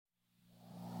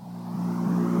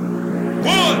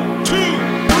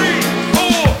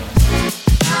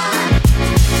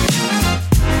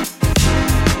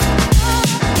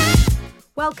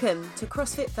Welcome to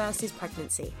CrossFit versus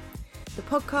Pregnancy, the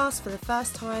podcast for the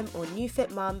first time or new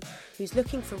fit mum who's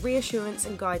looking for reassurance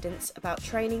and guidance about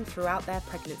training throughout their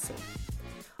pregnancy.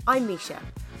 I'm Misha,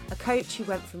 a coach who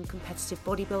went from competitive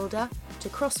bodybuilder to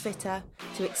CrossFitter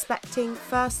to expecting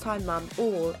first-time mum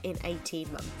all in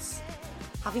 18 months.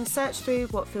 Having searched through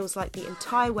what feels like the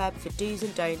entire web for do's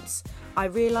and don'ts, I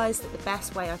realised that the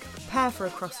best way I could prepare for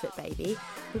a CrossFit baby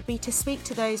would be to speak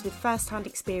to those with first-hand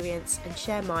experience and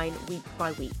share mine week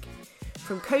by week.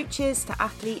 From coaches to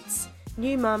athletes,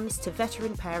 new mums to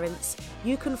veteran parents,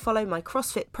 you can follow my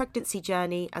CrossFit pregnancy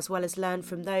journey as well as learn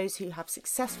from those who have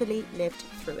successfully lived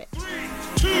through it. 3,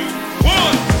 2, 1,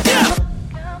 yeah!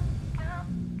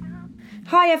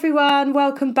 Hi everyone,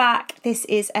 welcome back. This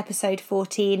is episode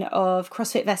 14 of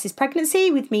CrossFit versus Pregnancy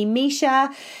with me,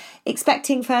 Misha,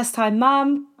 expecting first-time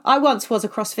mum. I once was a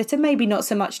CrossFitter, maybe not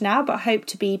so much now, but hope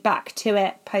to be back to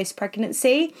it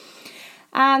post-pregnancy.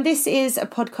 And this is a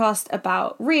podcast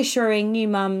about reassuring new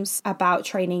mums about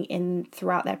training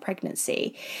throughout their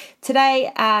pregnancy.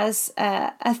 Today, as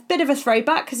a bit of a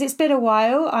throwback, because it's been a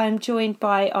while, I'm joined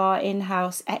by our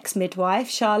in-house ex-midwife,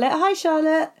 Charlotte. Hi,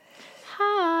 Charlotte.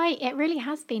 Hi. It really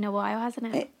has been a while,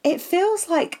 hasn't it? It feels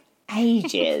like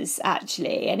ages,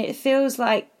 actually. And it feels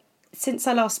like since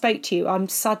I last spoke to you, I'm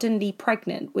suddenly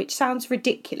pregnant, which sounds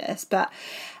ridiculous, but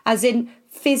as in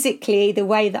physically, the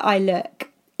way that I look,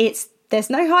 there's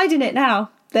no hiding it now.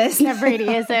 There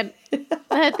really isn't.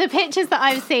 The pictures that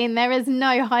I've seen, there is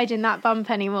no hiding that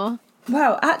bump anymore.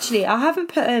 Well, actually, I haven't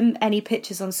put any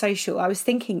pictures on social. I was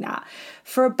thinking that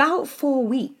for about 4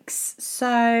 weeks.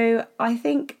 So I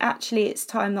think actually it's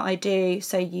time that I do.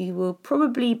 So you will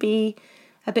probably be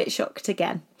a bit shocked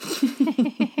again.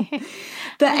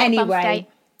 But anyway,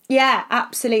 yeah,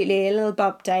 absolutely. A little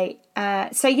bump date.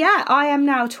 So yeah, I am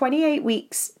now 28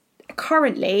 weeks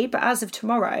currently, but as of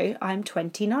tomorrow, I'm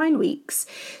 29 weeks.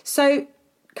 So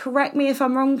correct me if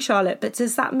I'm wrong, Charlotte, but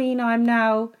does that mean I'm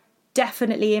now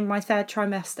definitely in my third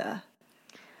trimester?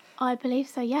 I believe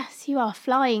so, yes. You are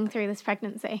flying through this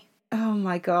pregnancy. Oh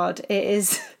my God, it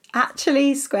is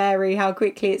actually scary how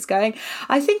quickly it's going.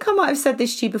 I think I might have said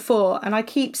this to you before, and I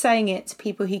keep saying it to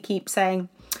people who keep saying,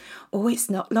 oh, it's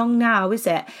not long now, is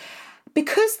it?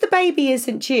 Because the baby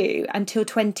isn't due until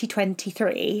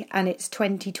 2023 and it's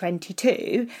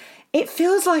 2022, it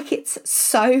feels like it's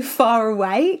so far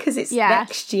away because it's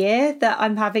next year that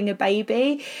I'm having a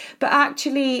baby. But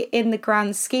actually, in the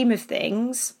grand scheme of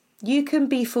things, you can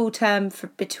be full term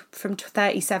from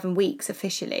 37 weeks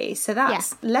officially. So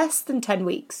that's less than 10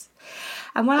 weeks.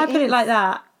 And when I put it like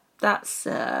that, that's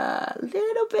a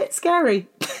little bit scary.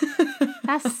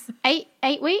 That's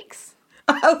eight weeks?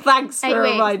 Oh, thanks for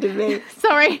reminding me.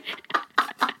 Sorry.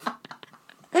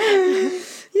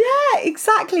 Yeah,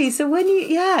 exactly. So when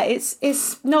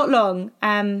it's not long.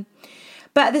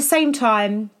 But at the same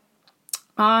time,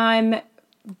 I'm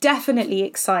definitely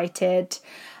excited.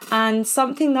 And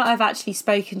something that I've actually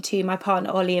spoken to my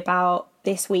partner Ollie about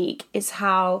this week is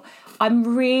how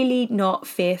I'm really not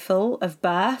fearful of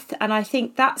birth. And I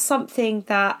think that's something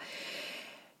that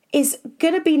is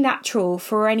going to be natural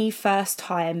for any first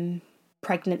time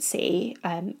pregnancy.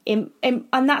 And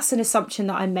that's an assumption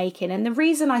that I'm making. And the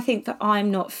reason I think that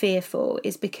I'm not fearful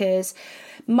is because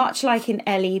much like in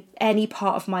any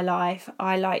part of my life,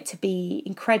 I like to be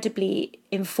incredibly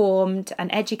informed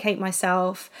and educate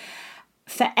myself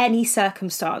for any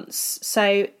circumstance.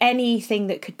 So anything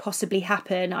that could possibly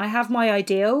happen, I have my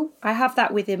ideal. I have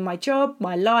that within my job,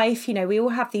 my life. You know, we all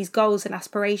have these goals and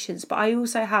aspirations, but I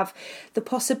also have the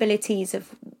possibilities of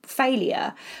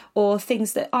failure or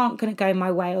things that aren't going to go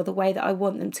my way or the way that I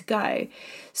want them to go.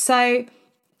 So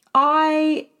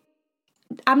I'm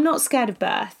not scared of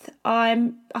birth.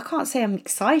 I can't say I'm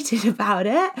excited about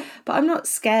it, but I'm not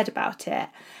scared about it.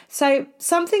 So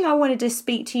something I wanted to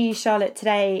speak to you, Charlotte,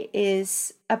 today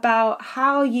is about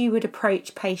how you would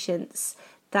approach patients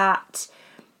that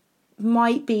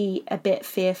might be a bit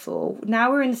fearful. Now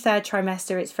we're in the third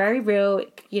trimester. It's very real.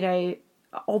 You know,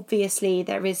 obviously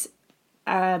there is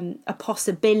a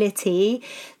possibility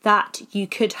that you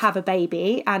could have a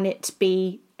baby and it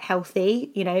be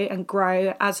healthy, you know, and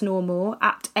grow as normal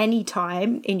at any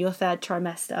time in your third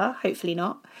trimester. Hopefully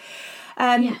not.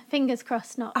 Fingers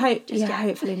crossed not.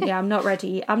 Hopefully. Yeah, I'm not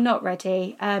ready.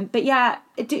 But yeah,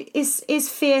 is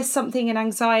fear something, and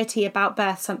anxiety about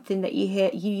birth something that you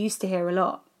used to hear a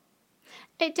lot?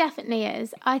 It definitely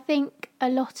is. I think a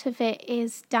lot of it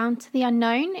is down to the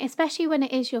unknown, especially when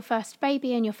it is your first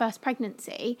baby and your first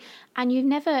pregnancy, and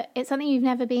it's something you've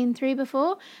never been through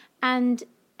before, and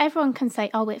everyone can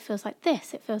say, oh, it feels like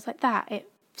this, it feels like that,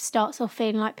 it starts off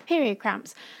feeling like period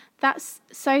cramps. that's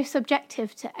so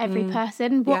subjective to every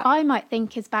person. What I might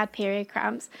think is bad period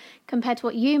cramps compared to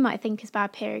what you might think is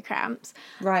bad period cramps.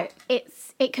 Right.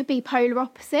 It could be polar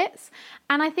opposites.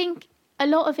 And I think a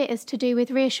lot of it is to do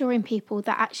with reassuring people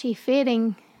that actually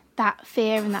feeling that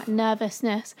fear and that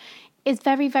nervousness is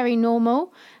very, very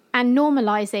normal, and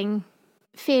normalising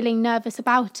feeling nervous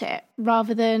about it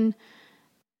rather than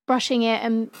brushing it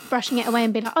away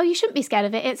and being like, oh, you shouldn't be scared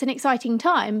of it. It's an exciting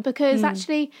time, because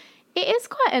actually it is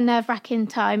quite a nerve-wracking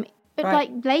time. But like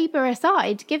labour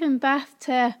aside, giving birth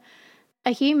to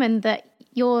a human that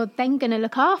you're then going to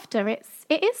look after, it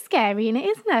is scary and it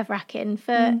is nerve-wracking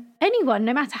for anyone,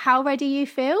 no matter how ready you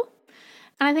feel.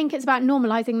 And I think it's about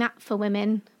normalising that for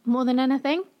women more than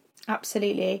anything.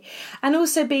 Absolutely. And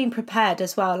also being prepared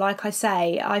as well. Like I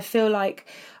say, I feel like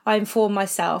I inform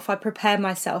myself, I prepare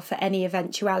myself for any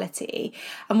eventuality.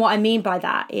 And what I mean by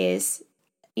that is,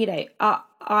 you know,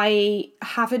 I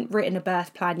haven't written a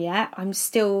birth plan yet.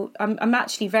 I'm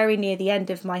actually very near the end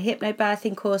of my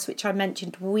hypnobirthing course, which I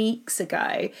mentioned weeks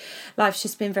ago. Life's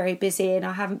just been very busy and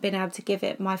I haven't been able to give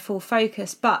it my full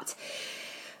focus. But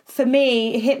for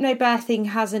me, hypnobirthing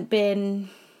hasn't been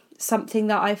something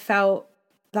that I felt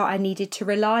that I needed to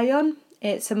rely on.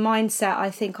 It's a mindset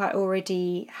I think I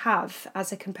already have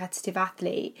as a competitive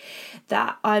athlete,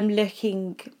 that I'm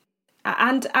looking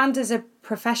and as a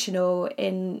professional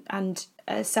and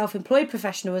a self-employed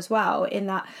professional as well, in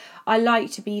that I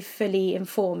like to be fully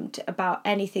informed about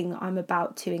anything I'm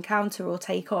about to encounter or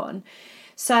take on.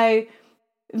 So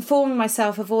informing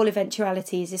myself of all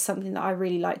eventualities is something that I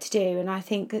really like to do, and I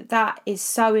think that is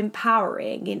so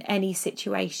empowering in any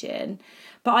situation.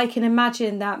 But I can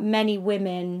imagine that many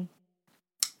women,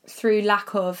 through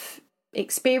lack of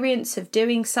experience of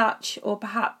doing such, or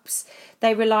perhaps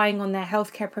they're relying on their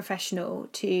healthcare professional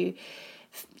to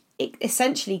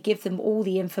essentially give them all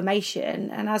the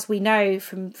information. And as we know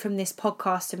from this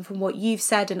podcast and from what you've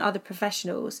said and other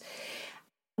professionals,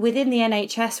 within the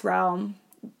NHS realm,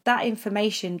 that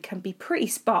information can be pretty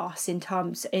sparse in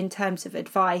terms of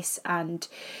advice and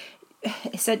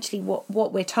essentially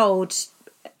what we're told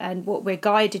and what we're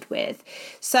guided with.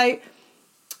 So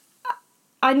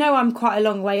I know I'm quite a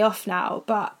long way off now,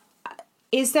 but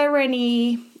is there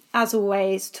any, as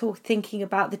always, thinking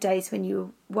about the days when you're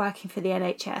working for the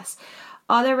NHS,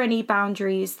 are there any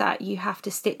boundaries that you have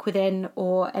to stick within,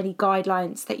 or any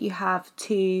guidelines that you have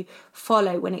to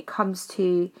follow when it comes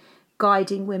to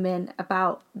guiding women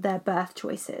about their birth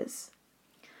choices?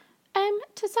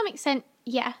 To some extent,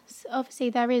 yes. Obviously,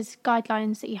 there is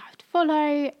guidelines that you have to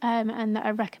follow and that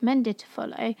are recommended to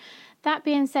follow. That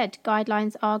being said,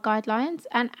 guidelines are guidelines,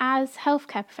 and as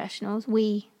healthcare professionals,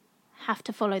 we have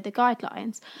to follow the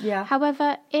guidelines. Yeah.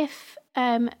 However, if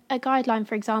a guideline,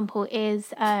 for example,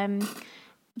 is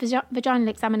vaginal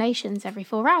examinations every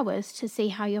 4 hours to see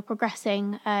how you're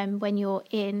progressing when you're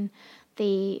in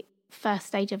the first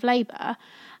stage of labour,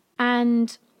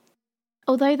 and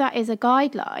although that is a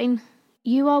guideline,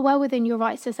 you are well within your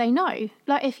rights to say no.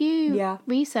 Like, if you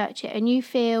research it and you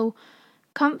feel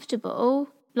comfortable,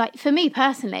 like for me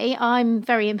personally, I'm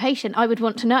very impatient. I would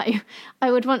want to know.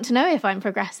 I would want to know if I'm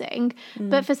progressing.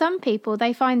 But for some people,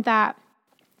 they find that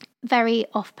very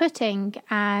off-putting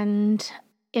and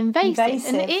invasive.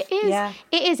 And it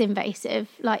is invasive.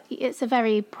 Like, it's a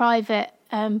very private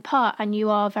part, and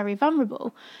you are very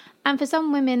vulnerable. And for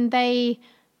some women, they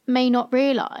may not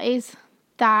realise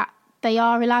that they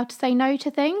are allowed to say no to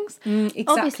things. Exactly.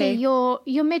 Obviously,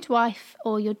 your midwife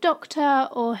or your doctor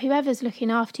or whoever's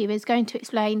looking after you is going to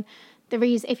explain the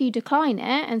reason. If you decline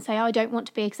it and say, I don't want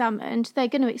to be examined, they're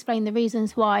going to explain the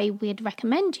reasons why we'd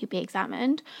recommend you be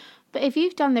examined. But if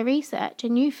you've done the research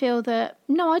and you feel that,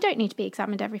 no, I don't need to be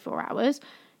examined every 4 hours,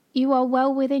 you are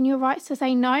well within your rights to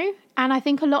say no. And I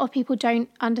think a lot of people don't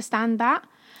understand that.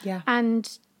 Yeah. And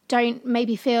don't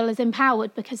maybe feel as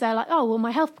empowered, because they're like, oh, well,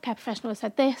 my healthcare professional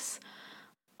said this,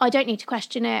 I don't need to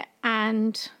question it,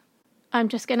 and I'm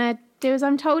just going to do as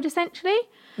I'm told, essentially.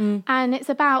 And it's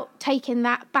about taking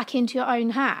that back into your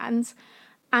own hands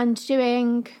and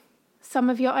doing some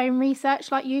of your own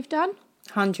research like you've done.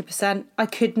 100%. I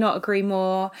could not agree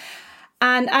more.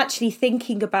 And actually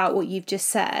thinking about what you've just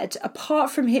said,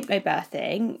 apart from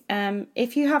hypnobirthing,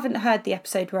 if you haven't heard the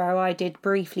episode where I did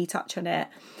briefly touch on it,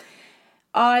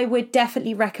 I would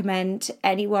definitely recommend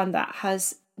anyone that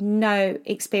has no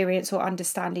experience or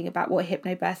understanding about what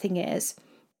hypnobirthing is.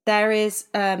 There is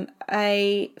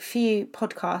a few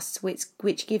podcasts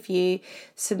which give you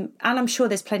some, and I'm sure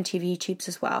there's plenty of YouTubes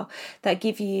as well, that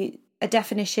give you a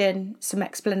definition, some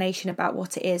explanation about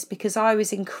what it is, because I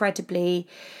was incredibly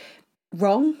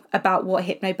wrong about what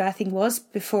hypnobirthing was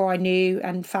before I knew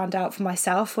and found out for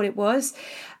myself what it was.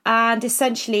 And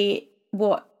essentially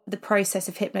what the process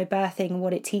of hypnobirthing,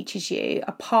 what it teaches you,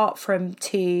 apart from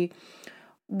to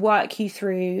work you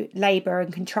through labour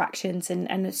and contractions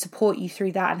and support you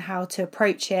through that and how to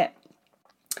approach it,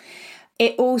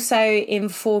 it also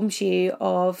informs you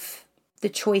of the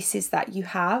choices that you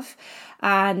have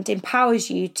and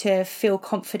empowers you to feel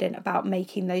confident about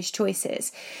making those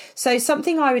choices. So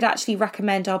something I would actually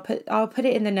recommend, I'll put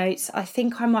it in the notes. I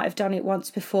think I might have done it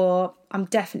once before. I'm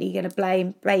definitely going to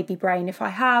blame baby brain if I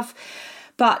have,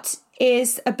 but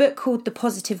is a book called The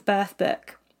Positive Birth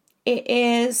Book. It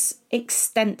is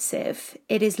extensive.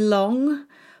 It is long,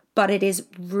 but it is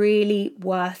really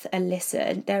worth a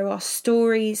listen. There are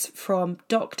stories from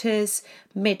doctors,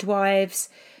 midwives,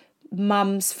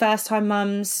 mums, first-time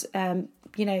mums,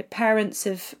 parents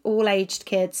of all aged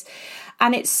kids.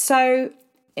 And it's so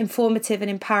informative and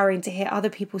empowering to hear other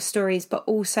people's stories, but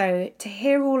also to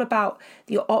hear all about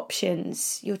your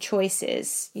options, your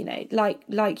choices,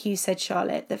 like you said,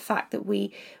 Charlotte, the fact that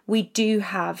we do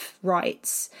have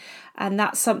rights. And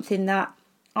that's something that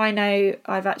I know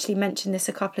I've actually mentioned this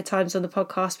a couple of times on the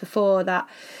podcast before, that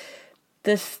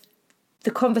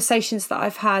the conversations that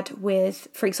I've had with,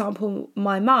 for example,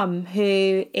 my mum,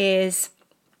 who is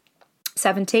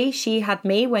 70, she had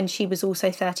me when she was also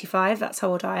 35. That's how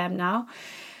old I am now.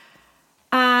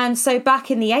 And so back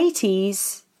in the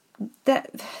 80s,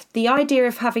 the idea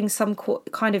of having some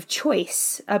kind of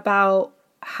choice about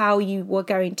how you were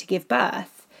going to give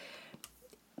birth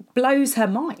blows her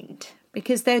mind,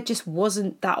 because there just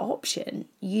wasn't that option.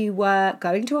 You were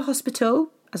going to a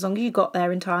hospital as long as you got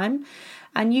there in time,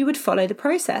 and you would follow the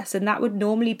process, and that would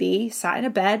normally be sat in a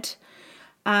bed.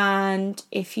 And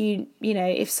if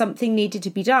if something needed to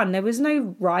be done, there was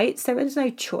no rights, there was no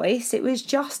choice, it was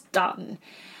just done.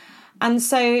 And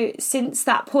so since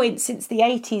that point, since the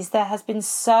 80s, there has been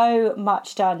so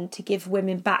much done to give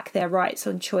women back their rights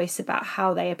on choice about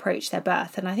how they approach their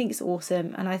birth. And I think it's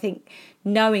awesome. And I think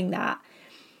knowing that,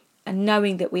 and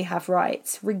knowing that we have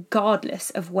rights,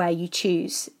 regardless of where you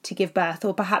choose to give birth,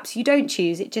 or perhaps you don't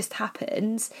choose, it just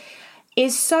happens,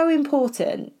 is so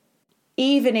important,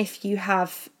 even if you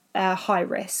have a high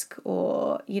risk,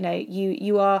 or, you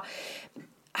are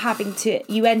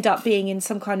you end up being in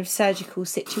some kind of surgical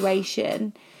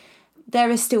situation.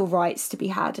 There are still rights to be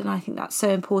had, and I think that's so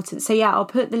important. So yeah, I'll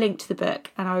put the link to the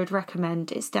book, and I would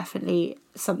recommend, it's definitely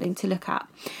something to look at.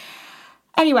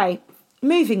 Anyway,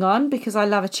 moving on, because I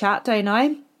love a chat, don't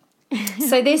I?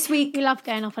 So this week... You love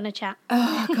going off on a chat.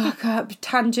 Oh, God,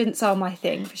 tangents are my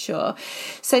thing, for sure.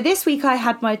 So this week I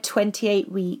had my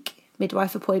 28-week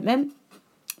midwife appointment,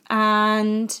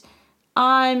 and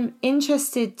I'm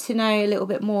interested to know a little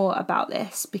bit more about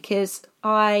this, because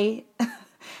I,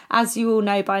 as you all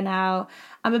know by now,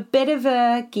 I'm a bit of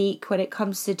a geek when it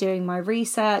comes to doing my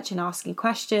research and asking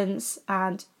questions.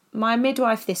 And my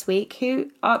midwife this week,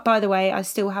 who, by the way, I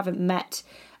still haven't met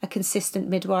a consistent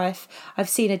midwife. I've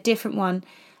seen a different one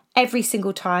every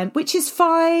single time, which is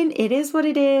fine. It is what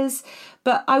it is.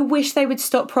 But I wish they would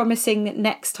stop promising that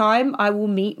next time I will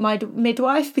meet my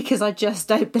midwife, because I just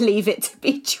don't believe it to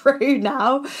be true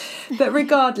now. But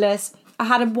regardless, I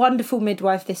had a wonderful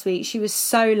midwife this week. She was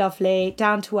so lovely,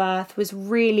 down to earth, was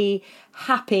really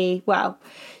happy. Well,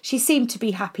 she seemed to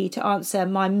be happy to answer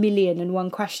my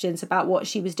 1,000,001 questions about what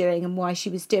she was doing and why she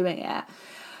was doing it.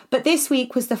 But this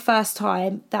week was the first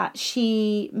time that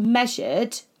she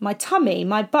measured my tummy,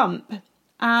 my bump.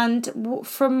 And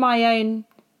from my own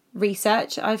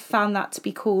research, I've found that to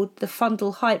be called the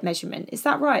fundal height measurement. Is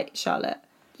that right, Charlotte?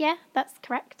 Yeah, that's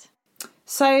correct.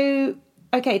 So,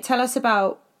 okay, tell us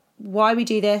about why we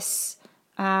do this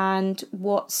and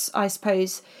what's, I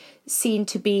suppose, seen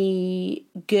to be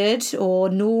good or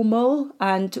normal,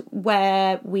 and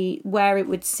where it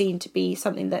would seem to be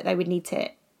something that they would need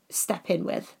to step in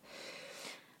with.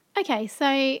 Okay,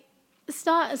 so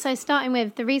starting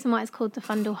with the reason why it's called the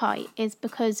fundal height is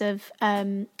because of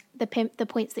the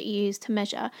points that you use to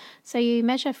measure. So you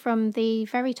measure from the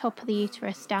very top of the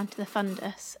uterus down to the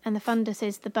fundus, and the fundus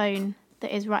is the bone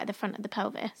that is right at the front of the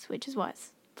pelvis, which is why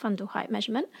it's fundal height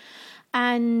measurement.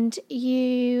 And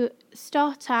you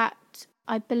start at,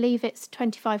 I believe it's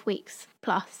 25 weeks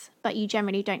plus, but you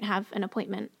generally don't have an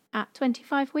appointment at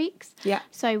 25 weeks. Yeah.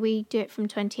 So we do it from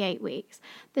 28 weeks.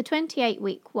 The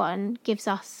 28-week one gives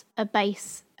us a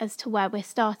base as to where we're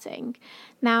starting.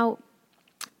 Now,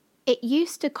 it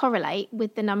used to correlate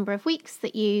with the number of weeks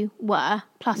that you were,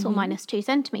 plus or minus 2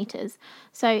 centimetres.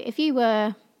 So if you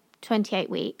were 28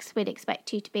 weeks, we'd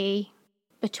expect you to be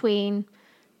between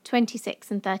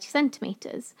 26 and 30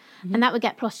 centimetres. And that would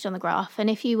get plotted on the graph. And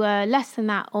if you were less than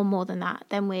that or more than that,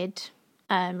 then we'd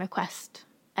request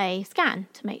a scan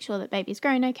to make sure that baby's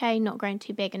growing okay, not growing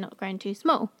too big and not growing too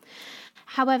small.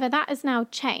 However, that has now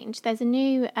changed. There's a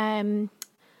new,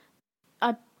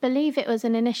 I believe it was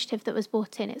an initiative that was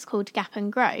brought in. It's called Gap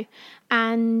and Grow.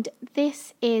 And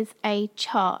this is a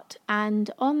chart. And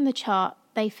on the chart,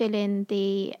 they fill in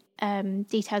the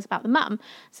details about the mum.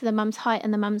 So the mum's height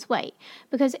and the mum's weight.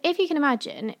 Because if you can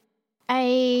imagine,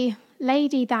 a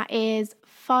lady that is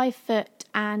 5 foot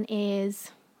and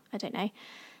is, I don't know,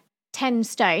 10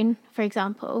 stone, for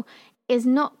example, is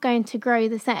not going to grow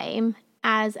the same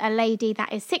as a lady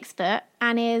that is 6 foot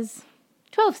and is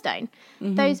 12 stone.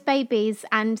 Those babies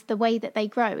and the way that they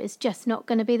grow is just not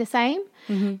going to be the same.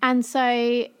 And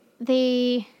so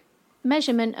the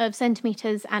measurement of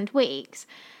centimetres and weeks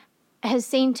has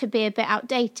seemed to be a bit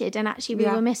outdated, and actually we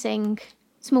were missing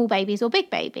small babies or big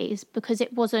babies because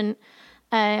it wasn't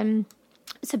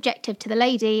subjective to the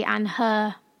lady and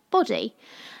her body.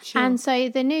 Sure. And so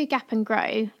the new Gap and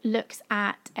Grow looks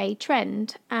at a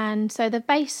trend, and so the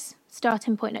base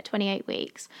starting point at 28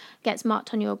 weeks gets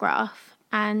marked on your graph,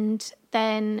 and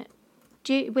then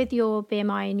with your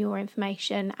BMI and your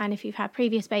information, and if you've had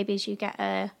previous babies, you get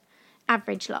a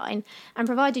average line, and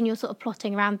providing you're sort of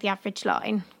plotting around the average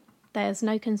line, there's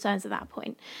no concerns at that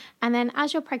point. And then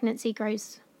as your pregnancy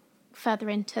grows further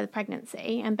into the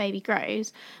pregnancy and baby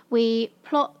grows, we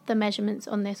plot the measurements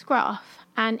on this graph,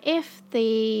 and if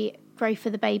the growth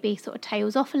of the baby sort of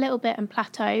tails off a little bit and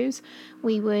plateaus,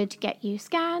 we would get you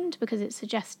scanned because it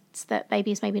suggests that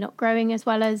baby is maybe not growing as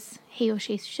well as he or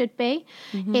she should be.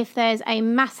 If there's a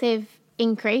massive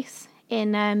increase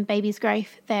in baby's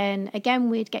growth, then again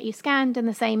we'd get you scanned, and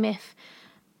the same if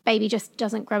baby just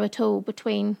doesn't grow at all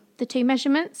between the two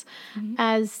measurements,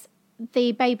 as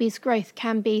the baby's growth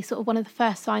can be sort of one of the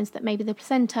first signs that maybe the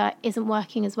placenta isn't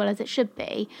working as well as it should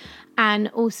be. And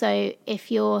also, if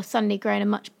you're suddenly growing a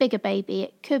much bigger baby,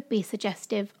 it could be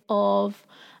suggestive of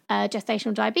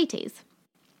gestational diabetes.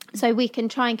 So we can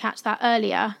try and catch that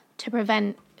earlier to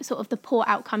prevent sort of the poor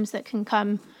outcomes that can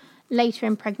come later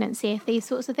in pregnancy if these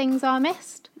sorts of things are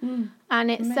missed.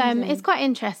 And it's quite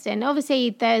interesting.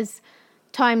 Obviously, there's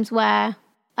times where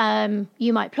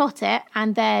you might plot it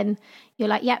and then you're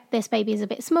like, yep, this baby is a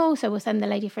bit small, so we'll send the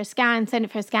lady for a scan, send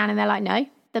it for a scan, and they're like, no,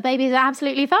 the babies are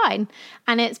absolutely fine.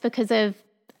 And it's because of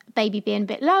baby being a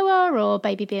bit lower or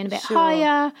baby being a bit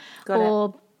higher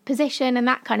or position and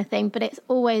that kind of thing. But it's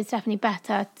always definitely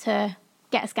better to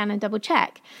get a scan and double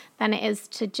check than it is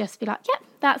to just be like, yep,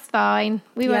 that's fine.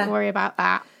 We won't worry about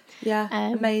that.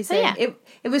 Yeah, amazing.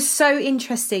 It was so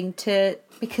interesting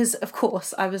because of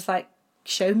course I was like,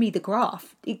 show me the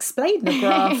graph, explain the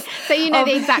graph. So you know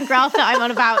the exact graph that I'm on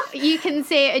about. You can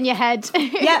see it in your head.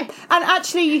 And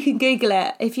actually you can Google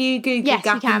it. If you Google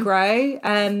Gap and Grow,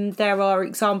 there are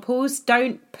examples.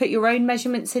 Don't put your own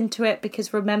measurements into it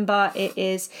because remember it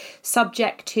is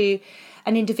subject to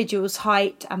an individual's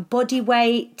height and body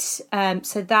weight,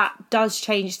 so that does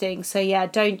change things. So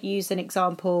don't use an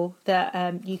example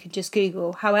that you can just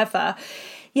Google. However,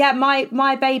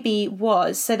 my baby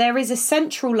was, so there is a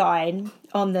central line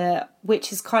on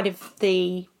which is kind of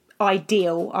the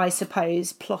ideal, I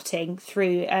suppose, plotting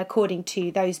through according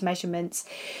to those measurements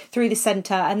through the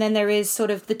centre, and then there is sort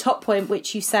of the top point,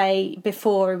 which you say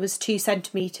before it was 2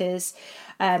 centimetres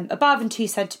above and 2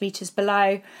 centimetres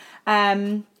below.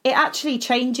 It actually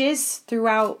changes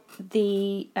throughout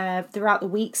the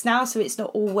weeks now, so it's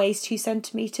not always 2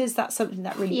 centimetres. That's something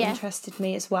that really interested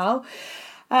me as well.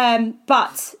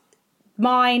 But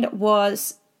mine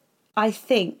was, I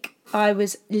think I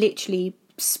was literally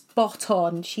spot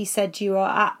on. She said you are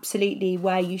absolutely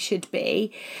where you should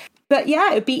be. But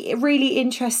it'd be really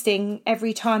interesting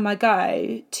every time I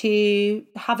go to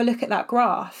have a look at that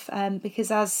graph,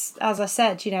 because as I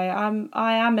said,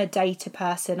 I am a data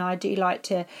person. I do like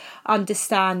to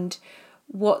understand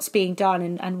what's being done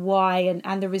and why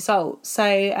and the results. So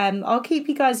I'll keep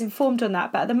you guys informed on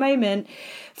that. But at the moment,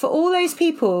 for all those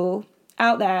people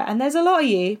out there, and there's a lot of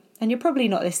you, and you're probably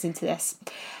not listening to this,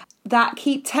 that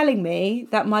keep telling me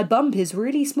that my bump is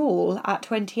really small at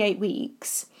 28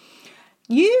 weeks,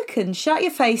 you can shut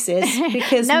your faces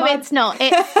because no, it's not.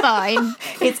 It's fine.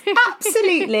 It's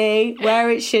absolutely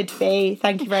where it should be.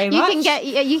 Thank you very much.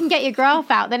 You can get your graph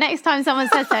out. The next time someone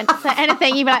says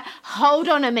anything, you be like, hold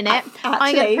on a minute.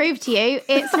 I'm going to prove to you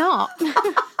it's not.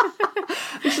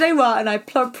 You know what? And I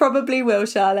probably will,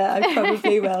 Charlotte. I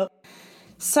probably will.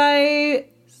 So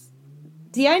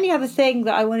the only other thing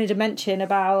that I wanted to mention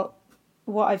about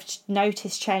what I've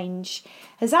noticed change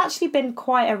has actually been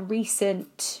quite a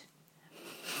recent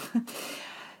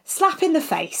slap in the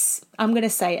face. I'm going to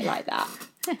say it like that.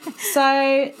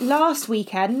 So last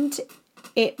weekend,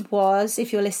 it was,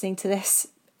 if you're listening to this,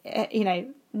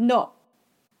 not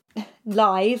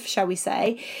live, shall we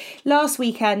say, last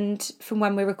weekend from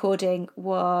when we're recording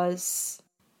was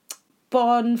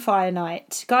bonfire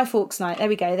night, Guy Fawkes night. There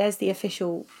we go. There's the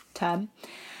official term.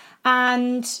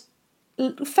 And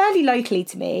fairly locally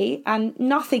to me, and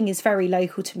nothing is very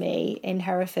local to me in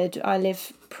Hereford. I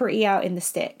live pretty out in the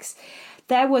sticks.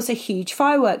 There was a huge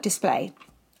firework display.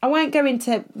 I won't go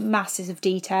into masses of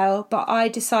detail, but I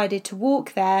decided to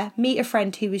walk there, meet a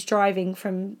friend who was driving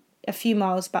from a few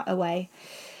miles back away.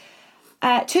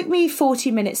 It took me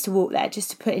 40 minutes to walk there,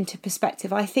 just to put into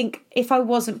perspective. I think if I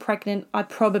wasn't pregnant, I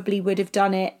probably would have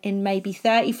done it in maybe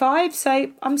 35.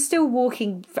 So I'm still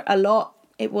walking a lot.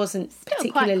 It wasn't still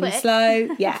particularly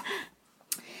slow. Yeah.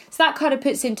 So that kind of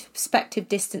puts into perspective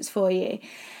distance for you.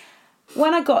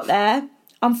 When I got there,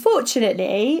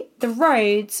 unfortunately, the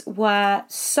roads were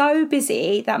so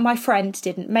busy that my friend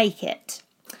didn't make it.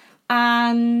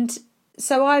 And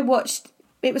so I watched.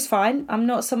 It was fine. I'm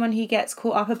not someone who gets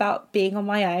caught up about being on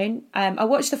my own. I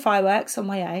watched the fireworks on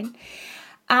my own.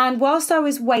 And whilst I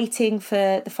was waiting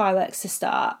for the fireworks to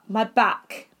start, my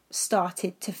back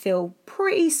started to feel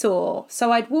pretty sore.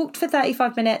 So I'd walked for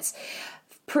 35 minutes.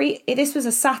 This was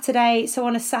a Saturday. So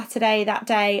on a Saturday that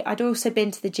day, I'd also been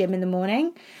to the gym in the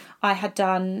morning. I had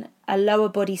done a lower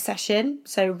body session,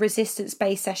 so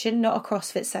resistance-based session, not a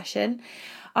CrossFit session.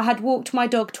 I had walked my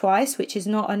dog twice, which is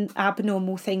not an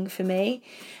abnormal thing for me.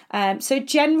 So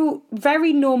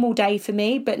very normal day for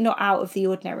me, but not out of the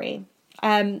ordinary.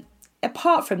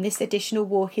 Apart from this additional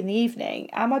walk in the evening,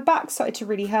 and my back started to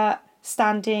really hurt,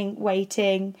 standing,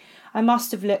 waiting. I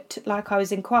must have looked like I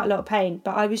was in quite a lot of pain,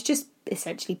 but I was just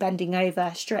essentially bending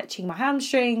over, stretching my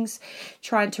hamstrings,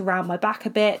 trying to round my back a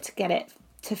bit to get it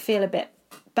to feel a bit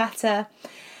better.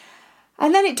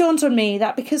 And then it dawned on me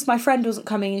that because my friend wasn't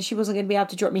coming and she wasn't going to be able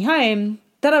to drop me home,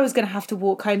 that I was going to have to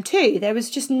walk home too. There was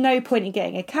just no point in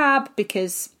getting a cab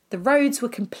because the roads were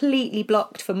completely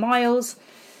blocked for miles.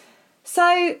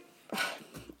 So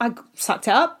I sucked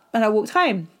it up and I walked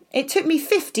home. It took me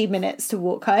 50 minutes to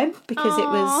walk home because it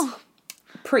was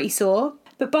pretty sore.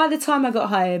 But by the time I got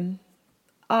home,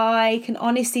 I can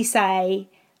honestly say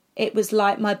it was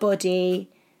like my body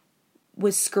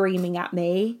was screaming at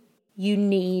me, you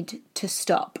need to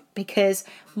stop, because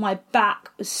my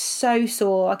back was so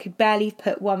sore. I could barely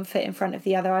put one foot in front of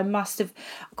the other. I must have,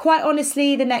 quite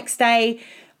honestly, the next day,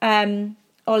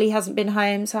 Ollie hasn't been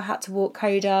home, so I had to walk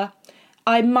Coda.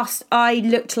 I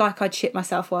looked like I'd shit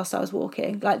myself whilst I was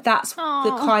walking. Like that's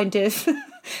the kind of,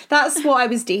 that's what I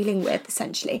was dealing with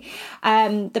essentially.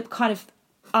 The kind of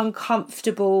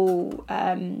uncomfortable,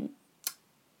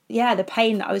 the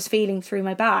pain that I was feeling through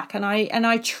my back. And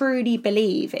I truly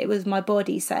believe it was my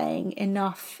body saying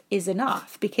enough is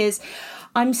enough, because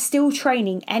I'm still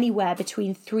training anywhere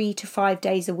between 3 to 5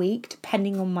 days a week,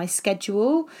 depending on my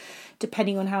schedule,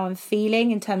 depending on how I'm feeling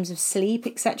in terms of sleep,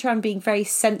 etc. I'm being very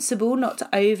sensible not to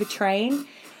overtrain.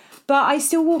 But I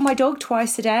still walk my dog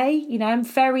twice a day. You know, I'm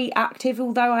very active.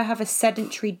 Although I have a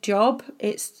sedentary job,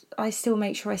 I still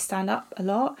make sure I stand up a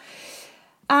lot.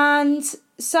 And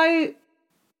so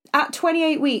at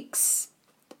 28 weeks,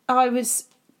 I was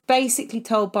basically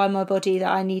told by my body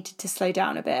that I needed to slow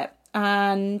down a bit.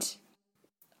 And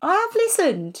I have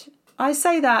listened. I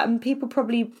say that and people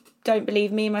probably don't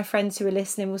believe me. My friends who are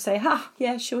listening will say,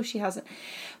 yeah, sure she hasn't.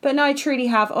 But no, I truly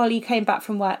have. Ollie came back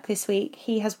from work this week.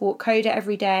 He has walked Coda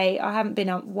every day. I haven't been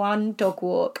on one dog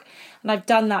walk. And I've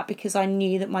done that because I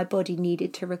knew that my body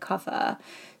needed to recover.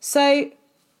 So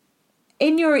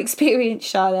in your experience,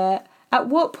 Charlotte, at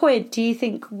what point do you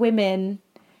think women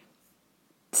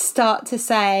start to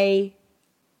say,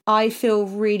 I feel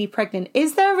really pregnant?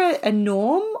 Is there a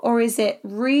norm, or is it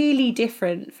really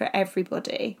different for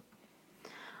everybody?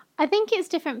 I think it's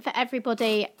different for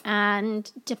everybody,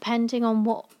 and depending on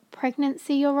what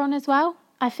pregnancy you're on as well.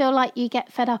 I feel like you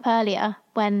get fed up earlier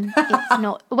when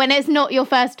it's not your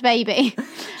first baby.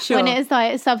 Sure. When it's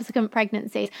like subsequent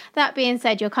pregnancies. That being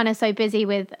said, you're kind of so busy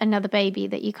with another baby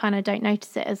that you kind of don't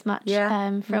notice it as much.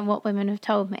 From what women have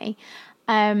told me.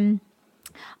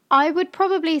 I would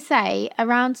probably say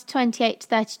around 28 to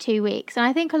 32 weeks, and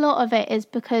I think a lot of it is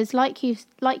because, like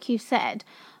you said,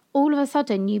 all of a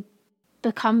sudden you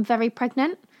become very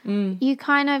pregnant. You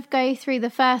kind of go through the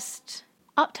first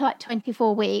up to like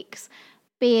 24 weeks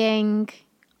being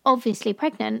obviously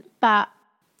pregnant, but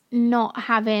not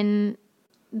having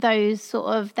those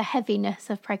sort of the heaviness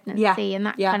of pregnancy and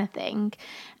that kind of thing.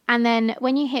 And then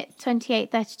when you hit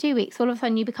 28, 32 weeks, all of a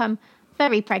sudden you become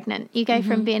very pregnant. You go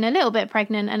from being a little bit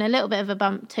pregnant and a little bit of a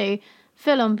bump to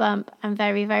full on bump and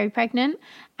very, very pregnant.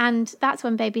 And that's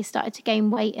when babies started to gain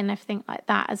weight and everything like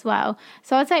that as well.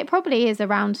 So I'd say it probably is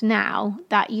around now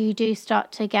that you do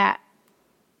start to get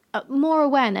more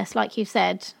awareness, like you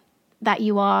said, that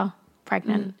you are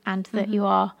pregnant and that you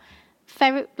are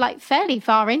fairly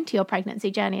far into your pregnancy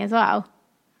journey as well.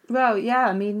 Well, yeah,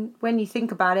 I mean, when you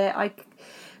think about it,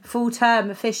 full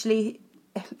term officially,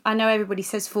 I know everybody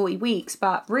says 40 weeks,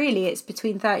 but really it's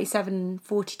between 37 and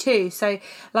 42. So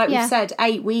like we've said,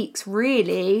 8 weeks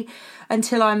really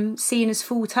until I'm seen as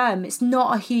full term. It's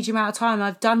not a huge amount of time.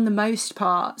 I've done the most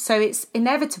part. So it's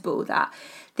inevitable that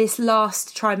this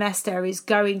last trimester is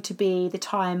going to be the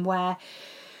time where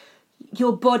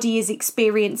your body is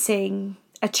experiencing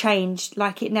a change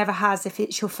like it never has if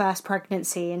it's your first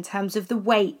pregnancy, in terms of the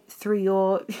weight through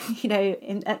your,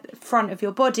 at the front of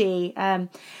your body. And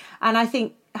I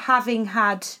think having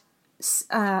had,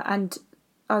 and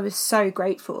I was so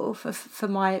grateful for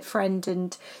my friend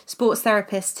and sports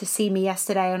therapist to see me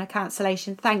yesterday on a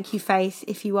cancellation. Thank you, Faith,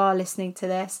 if you are listening to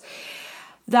this.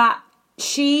 That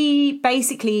she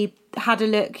basically had a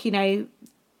look,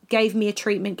 gave me a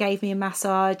treatment, gave me a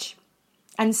massage,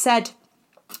 and said,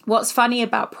 what's funny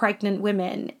about pregnant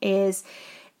women is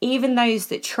even those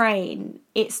that train,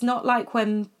 it's not like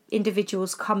when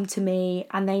individuals come to me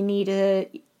and they need a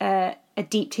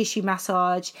deep tissue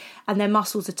massage and their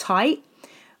muscles are tight.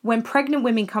 When pregnant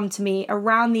women come to me,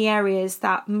 around the areas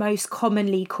that most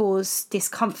commonly cause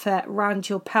discomfort, around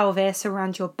your pelvis,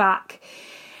 around your back,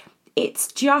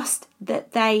 it's just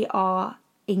that they are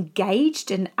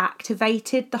engaged and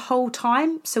activated the whole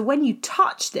time. So when you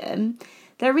touch them,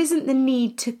 there isn't the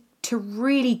need to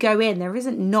really go in. There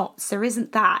isn't knots. There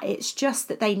isn't that. It's just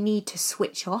that they need to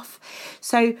switch off.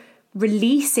 So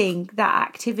releasing that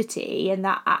activity and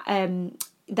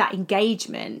that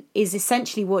engagement is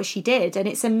essentially what she did. And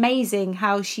it's amazing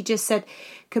how she just said,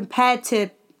 compared to,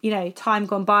 time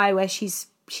gone by where she's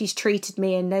treated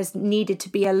me and there's needed to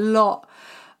be a lot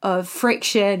of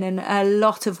friction and a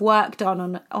lot of work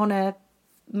done on a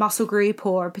muscle group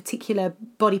or a particular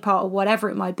body part or whatever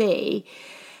it might be,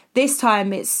 this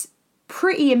time it's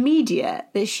pretty immediate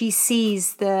that she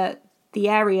sees the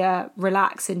area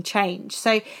relax and change.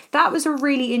 So that was a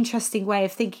really interesting way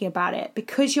of thinking about it,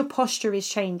 because your posture is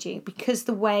changing, because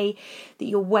the way that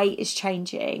your weight is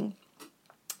changing,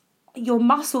 your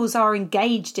muscles are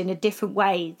engaged in a different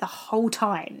way the whole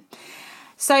time.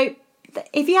 So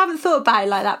if you haven't thought about it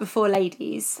like that before,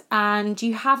 ladies, and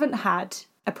you haven't had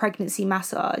a pregnancy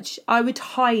massage, I would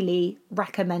highly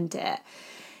recommend it.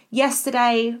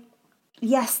 Yesterday,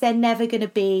 yes, they're never going to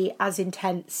be as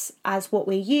intense as what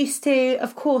we're used to.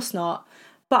 Of course not.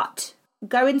 But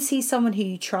go and see someone who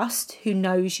you trust, who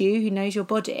knows you, who knows your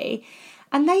body,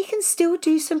 and they can still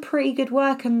do some pretty good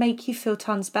work and make you feel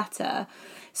tons better.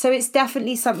 So it's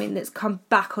definitely something that's come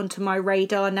back onto my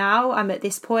radar now. I'm at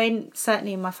this point,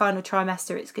 certainly in my final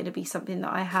trimester, it's going to be something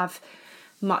that I have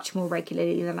much more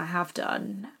regularly than I have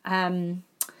done.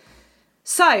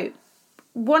 So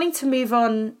wanting to move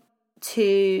on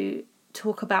to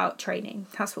talk about training.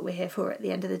 That's what we're here for at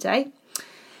the end of the day.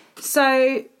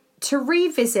 So to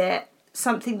revisit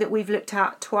something that we've looked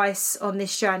at twice on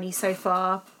this journey so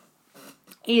far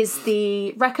is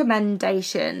the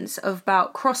recommendations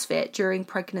about CrossFit during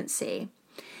pregnancy.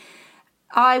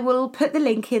 I will put the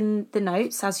link in the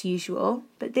notes as usual,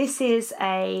 but this is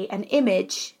an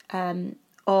image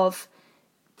of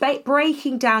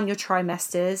breaking down your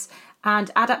trimesters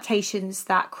and adaptations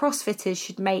that CrossFitters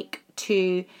should make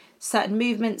to certain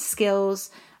movements, skills,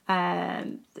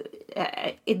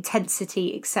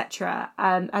 intensity, etc.,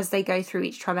 as they go through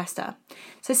each trimester.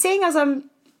 So seeing as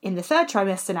I'm in the third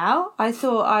trimester now, I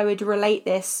thought I would relate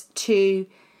this to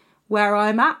where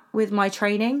I'm at with my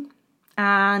training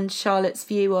and Charlotte's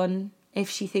view on if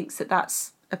she thinks that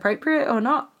that's appropriate or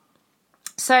not.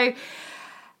 So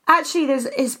actually,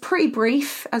 it's pretty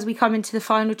brief as we come into the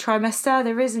final trimester.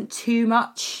 There isn't too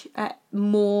much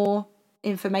more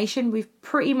information. We've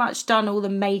pretty much done all the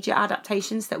major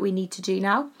adaptations that we need to do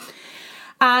now.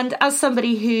 And as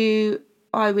somebody who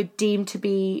I would deem to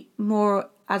be more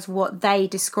as what they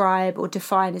describe or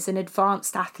define as an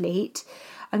advanced athlete,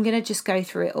 I'm going to just go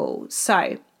through it all.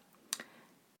 So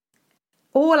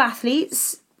all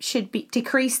athletes should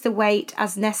decrease the weight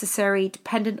as necessary,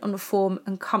 dependent on the form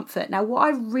and comfort. Now, what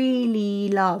I really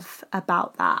love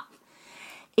about that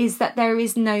is that there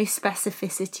is no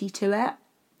specificity to it,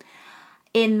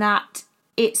 in that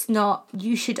it's not,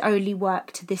 you should only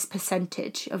work to this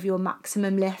percentage of your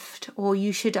maximum lift, or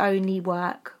you should only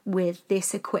work with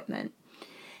this equipment.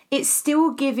 It's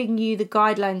still giving you the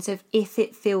guidelines of if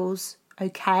it feels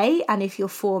okay and if your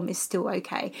form is still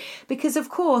okay. Because of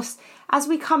course, as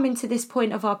we come into this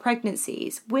point of our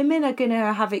pregnancies, women are going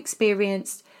to have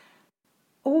experienced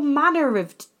all manner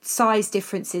of size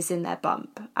differences in their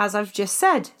bump. As I've just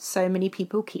said, so many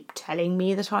people keep telling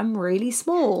me that I'm really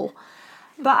small.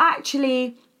 But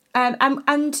actually,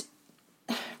 and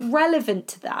relevant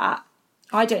to that,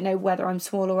 I don't know whether I'm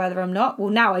small or whether I'm not. Well,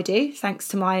 now I do, thanks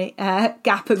to my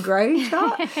gap and grow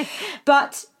chart.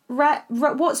 But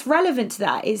what's relevant to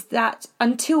that is that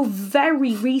until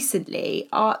very recently,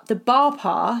 the bar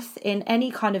path in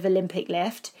any kind of Olympic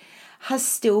lift has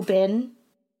still been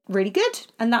really good.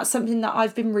 And that's something that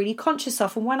I've been really conscious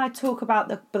of. And when I talk about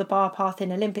the bar path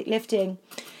in Olympic lifting,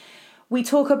 we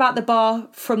talk about the bar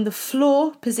from the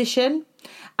floor position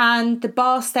and the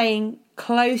bar staying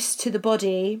close to the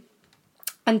body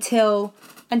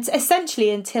essentially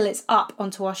until it's up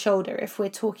onto our shoulder, if we're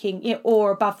talking,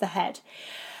 or above the head.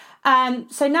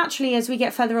 So naturally, as we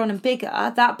get further on and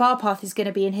bigger, that bar path is going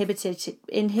to be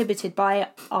inhibited by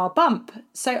our bump.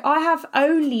 So I have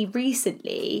only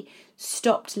recently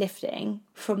stopped lifting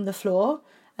from the floor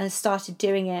and started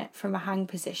doing it from a hang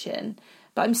position,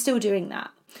 but I'm still doing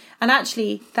that. And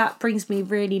actually, that brings me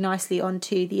really nicely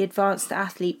onto the advanced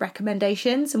athlete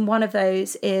recommendations. And one of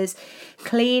those is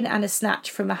clean and a snatch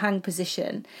from a hang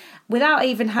position. Without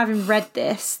even having read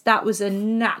this, that was a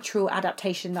natural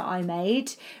adaptation that I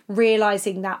made,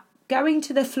 realising that going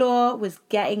to the floor was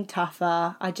getting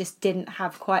tougher. I just didn't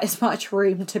have quite as much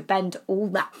room to bend all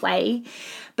that way.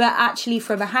 But actually,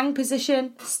 from a hang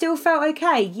position, still felt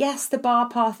okay. Yes, the bar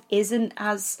path isn't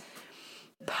as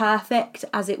perfect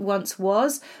as it once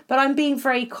was, but I'm being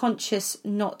very conscious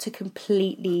not to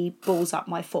completely balls up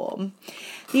my form.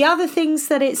 The other things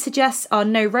that it suggests are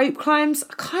no rope climbs.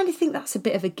 I kind of think that's a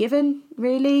bit of a given,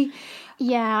 really.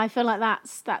 Yeah, I feel like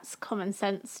that's common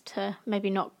sense to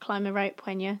maybe not climb a rope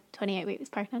when you're 28 weeks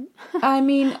pregnant. I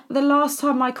mean, the last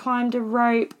time I climbed a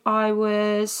rope, I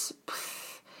was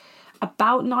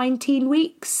about 19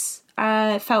 weeks.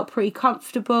 It felt pretty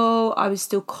comfortable. I was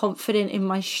still confident in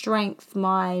my strength,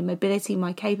 my mobility,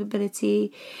 my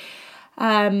capability.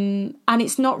 And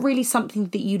it's not really something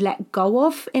that you let go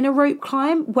of in a rope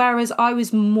climb, whereas I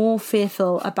was more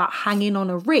fearful about hanging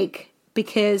on a rig,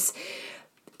 because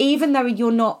even though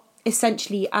you're not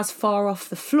essentially as far off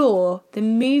the floor, the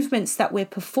movements that we're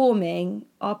performing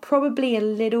are probably a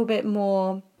little bit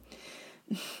more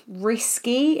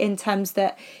risky, in terms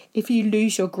that if you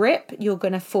lose your grip, you're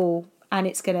going to fall and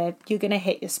you're going to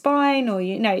hit your spine, or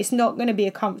it's not going to be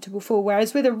a comfortable fall.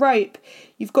 Whereas with a rope,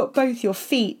 you've got both your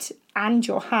feet and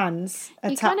your hands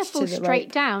attached to the rope. You kind of fall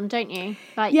straight down, don't you?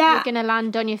 Like, yeah, you're going to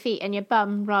land on your feet and your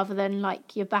bum rather than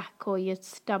like your back or your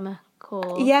stomach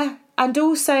or... Yeah, and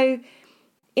also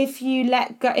if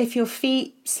your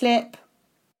feet slip,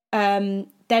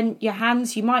 then your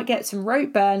hands, you might get some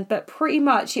rope burn, but pretty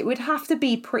much it would have to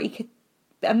be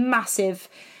a massive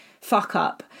fuck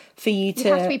up for you to... You'd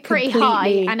have to be pretty high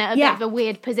and at a bit of a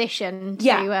weird position to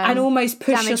and almost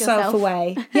push yourself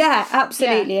away. Yeah,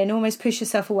 absolutely. And almost push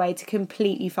yourself away to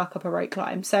completely fuck up a rope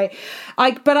climb. So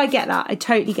I get that. I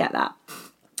totally get that.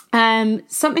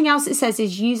 Something else it says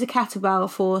is use a kettlebell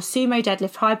for sumo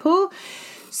deadlift high pull.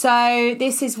 So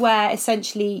this is where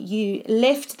essentially you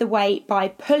lift the weight by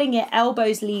pulling it,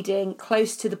 elbows leading,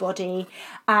 close to the body,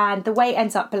 and the weight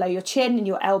ends up below your chin and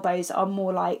your elbows are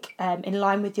more like in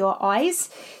line with your eyes.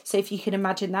 So if you can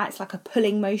imagine that, it's like a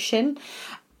pulling motion.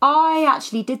 I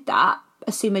actually did that,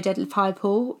 a sumo deadlift high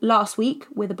pull, last week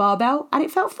with a barbell, and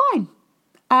it felt fine.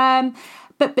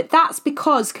 But that's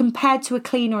because compared to a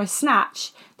clean or a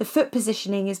snatch, the foot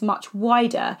positioning is much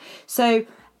wider. So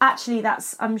actually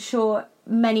that's, I'm sure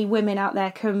many women out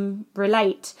there can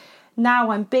relate.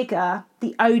 Now I'm bigger,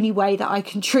 the only way that I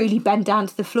can truly bend down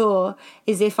to the floor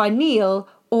is if I kneel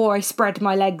or I spread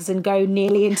my legs and go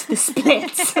nearly into the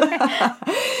splits.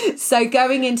 So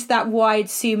going into that wide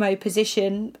sumo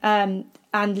position and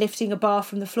lifting a bar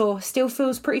from the floor still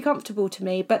feels pretty comfortable to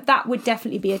me, but that would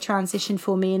definitely be a transition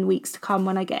for me in weeks to come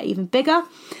when I get even bigger.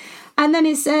 And then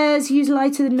it says use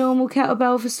lighter than normal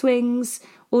kettlebell for swings,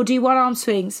 or do one-arm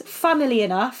swings. Funnily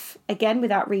enough, again,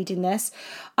 without reading this,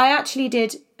 I actually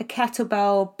did a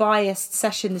kettlebell biased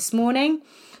session this morning.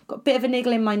 Got a bit of a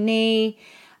niggle in my knee,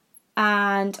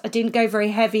 and I didn't go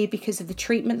very heavy because of the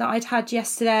treatment that I'd had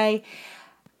yesterday.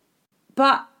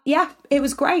 But yeah, it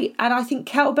was great. And I think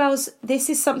kettlebells, this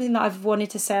is something that I've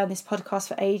wanted to say on this podcast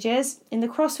for ages. In the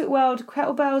CrossFit world,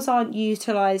 kettlebells aren't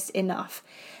utilised enough.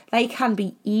 They can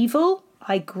be evil,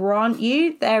 I grant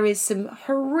you. There is some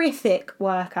horrific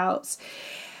workouts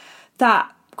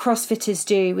that CrossFitters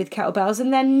do with kettlebells,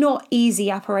 and they're not easy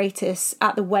apparatus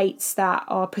at the weights that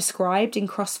are prescribed in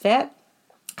CrossFit.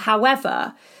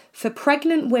 However, for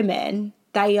pregnant women,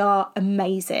 they are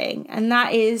amazing. And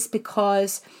that is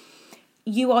because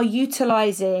you are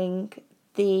utilizing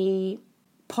the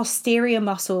posterior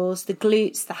muscles, the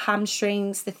glutes, the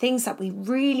hamstrings, the things that we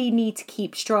really need to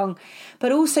keep strong,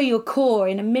 but also your core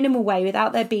in a minimal way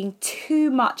without there being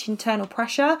too much internal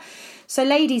pressure. So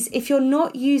ladies, if you're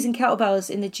not using kettlebells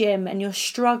in the gym and you're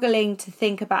struggling to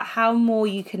think about how more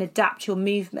you can adapt your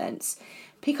movements,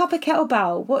 pick up a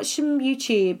kettlebell, watch some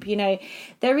YouTube. You know,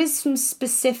 there is some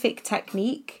specific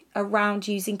technique around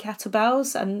using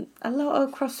kettlebells, and a lot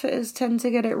of CrossFitters tend to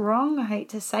get it wrong. I hate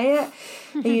to say it.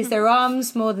 They use their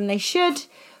arms more than they should.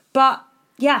 But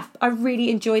yeah, I really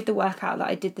enjoyed the workout that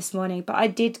I did this morning. But I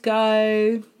did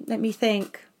go, let me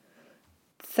think,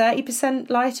 30%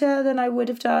 lighter than I would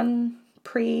have done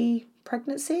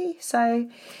pre-pregnancy. So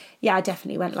yeah, I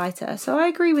definitely went lighter. So I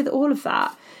agree with all of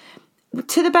that.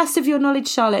 To the best of your knowledge,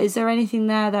 Charlotte, is there anything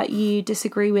there that you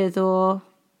disagree with or,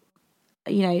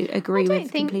 you know, agree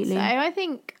with completely? I don't think so. I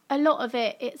think a lot of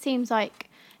it seems like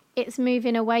it's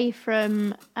moving away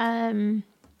from, trying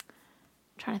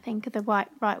to think of the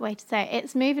right way to say it.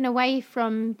 It's moving away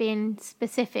from being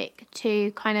specific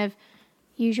to kind of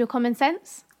use your common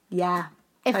sense. Yeah.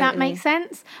 If that makes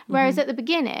sense. Whereas at the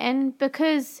beginning,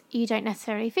 because you don't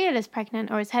necessarily feel as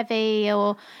pregnant or as heavy,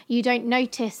 or you don't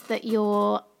notice that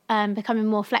you're becoming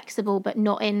more flexible, but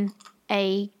not in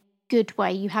a good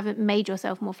way. You haven't made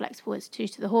yourself more flexible. It's due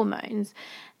to the hormones.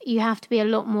 You have to be a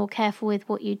lot more careful with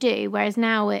what you do. Whereas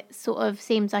now it sort of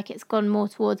seems like it's gone more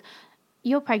towards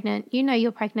you're pregnant. You know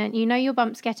your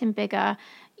bump's getting bigger.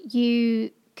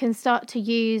 You can start to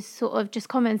use sort of just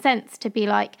common sense to be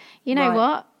like, you know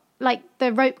what? Like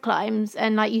the rope climbs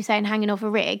and like you saying hanging off a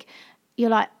rig, you're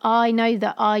like, I know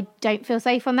that I don't feel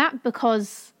safe on that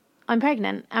because I'm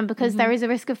pregnant and because there is a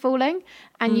risk of falling,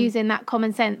 and using that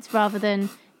common sense rather than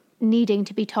needing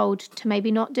to be told to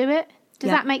maybe not do it. Does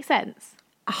that make sense?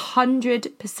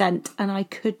 100%, and I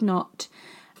could not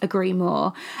agree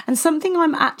more. And something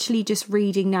I'm actually just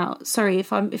reading now, sorry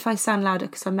if I sound louder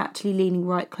because I'm actually leaning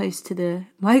right close to the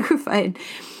microphone,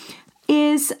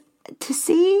 is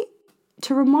to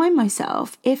remind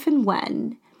myself if and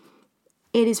when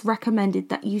it is recommended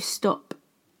that you stop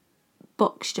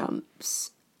box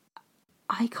jumps.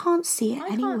 I can't see it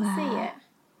anywhere. I can't see it.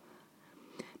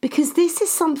 Because this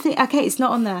is something, okay, it's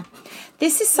not on there.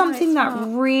 This is something that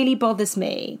really bothers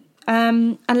me.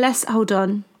 Unless, hold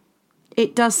on.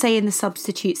 It does say in the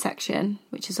substitute section,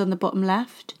 which is on the bottom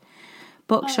left,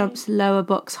 box jumps, lower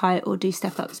box height, or do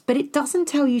step ups. But it doesn't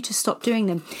tell you to stop doing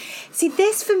them. See,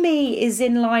 this for me is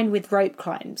in line with rope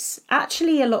climbs.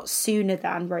 Actually, a lot sooner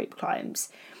than rope climbs.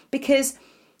 Because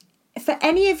for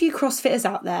any of you CrossFitters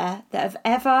out there that have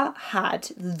ever had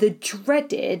the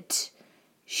dreaded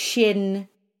shin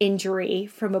injury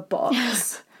from a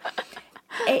box,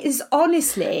 it is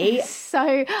honestly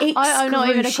so I'm not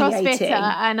even a CrossFitter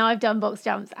and I've done box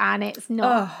jumps and it's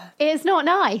not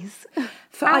nice.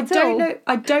 I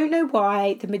don't know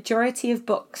why the majority of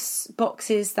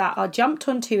boxes that are jumped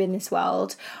onto in this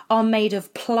world are made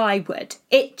of plywood.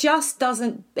 It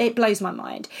blows my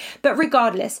mind. But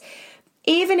regardless,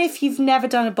 even if you've never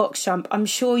done a box jump, I'm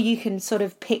sure you can sort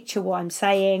of picture what I'm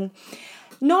saying.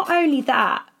 Not only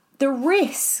that, the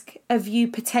risk of you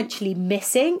potentially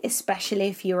missing, especially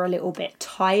if you're a little bit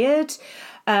tired,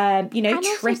 and tripping.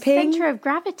 Also centre of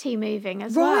gravity moving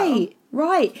as well.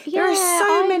 Right. Yeah, there are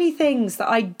so many things that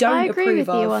I don't approve of. I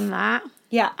agree with you on that.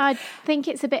 Yeah. I think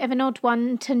it's a bit of an odd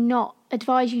one to not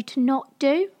advise you to not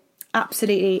do.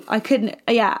 Absolutely. I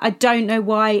don't know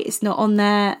why it's not on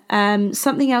there.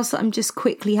 Something else that I'm just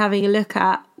quickly having a look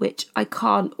at, which I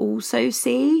can't also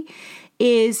see,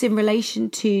 is in relation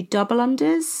to double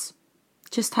unders.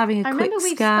 Just having a quick scan. I remember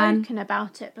we've spoken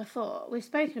about it before. We've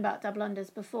spoken about double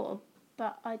unders before,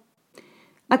 but I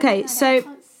can't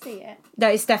see it. No,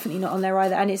 it's definitely not on there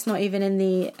either, and it's not even in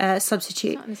the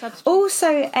substitute. It's not in the substitute.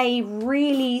 Also, a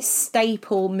really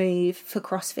staple move for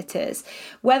CrossFitters,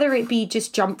 whether it be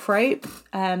just jump rope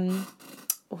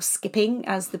or skipping,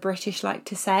 as the British like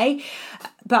to say,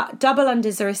 but double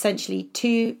unders are essentially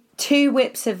two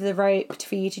whips of the rope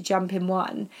for you to jump in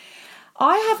one.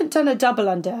 I haven't done a double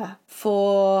under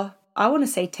for, I want to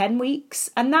say 10 weeks,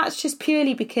 and that's just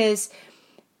purely because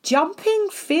jumping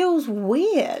feels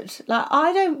weird. Like,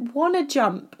 I don't want to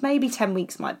jump. Maybe 10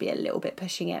 weeks might be a little bit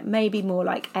pushing it. Maybe more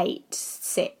like 8,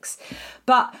 6.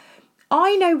 But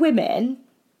I know women,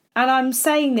 and I'm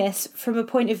saying this from a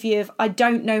point of view of I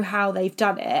don't know how they've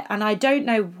done it, and I don't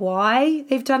know why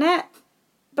they've done it.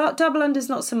 But double under's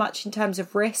not so much in terms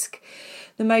of risk.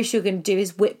 The most you're going to do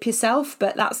is whip yourself,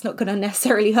 but that's not going to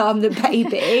necessarily harm the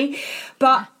baby.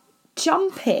 But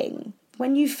jumping,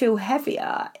 when you feel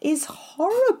heavier is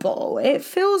horrible. It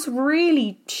feels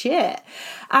really shit.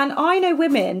 And I know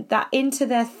women that into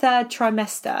their third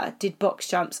trimester did box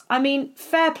jumps. I mean,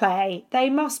 fair play.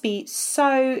 They must be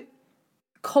so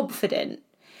confident.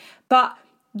 But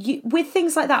with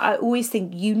things like that, I always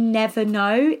think you never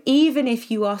know, even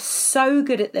if you are so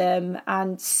good at them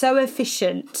and so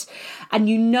efficient and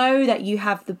you know that you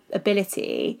have the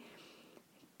ability.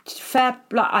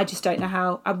 I just don't know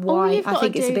how and why. I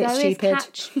think it's a bit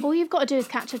stupid. All you've got to do is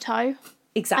catch a toe.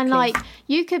 Exactly. And like,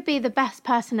 you could be the best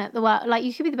person at the world. Like,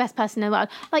 you could be the best person in the world.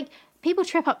 Like, people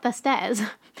trip up the stairs.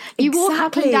 You walk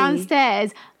up and down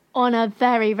stairs on a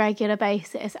very regular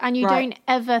basis, and you don't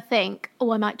ever think,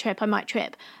 oh, I might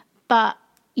trip, but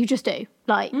you just do.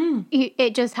 Like,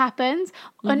 it just happens.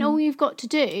 And all you've got to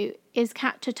do is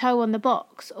catch a toe on the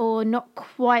box or not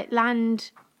quite land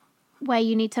where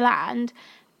you need to land,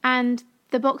 and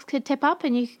the box could tip up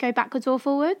and you could go backwards or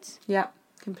forwards. Yeah,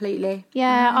 completely.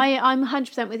 Yeah, I'm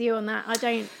 100% with you on that. I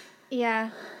don't, yeah.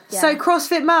 So,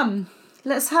 CrossFit Mum,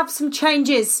 let's have some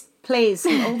changes, please,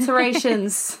 some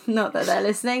alterations. Not that they're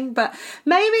listening, but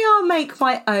maybe I'll make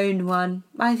my own one.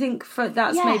 I think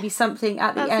that's maybe something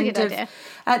at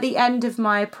the end of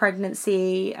my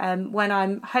pregnancy, when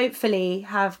I'm hopefully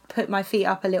have put my feet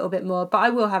up a little bit more. But I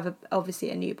will have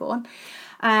obviously a newborn.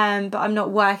 But I'm not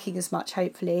working as much,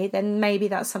 hopefully, then maybe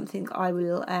that's something I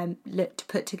will look to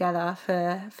put together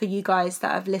for you guys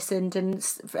that have listened and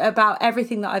about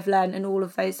everything that I've learned and all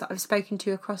of those that I've spoken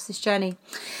to across this journey.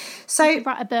 So you should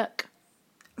write a book.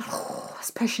 I was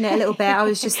pushing it a little bit. I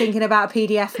was just thinking about a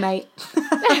PDF, mate.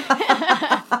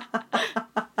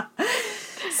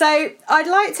 So I'd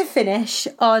like to finish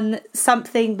on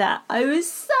something that I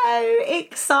was so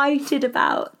excited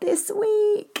about this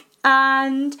week,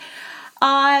 and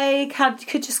I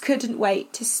couldn't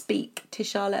wait to speak to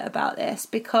Charlotte about this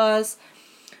because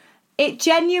it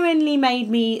genuinely made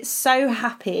me so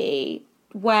happy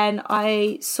when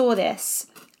I saw this.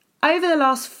 Over the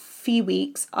last few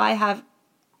weeks, I have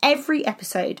every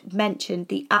episode mentioned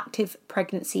the Active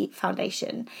Pregnancy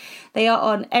Foundation. They are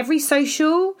on every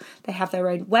social. They have their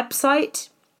own website.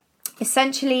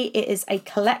 Essentially, it is a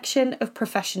collection of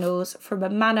professionals from a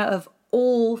manner of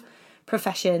all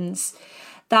professions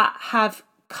that have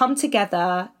come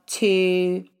together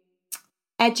to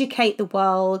educate the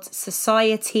world,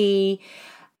 society,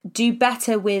 do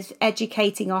better with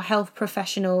educating our health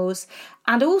professionals,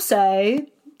 and also,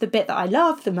 the bit that I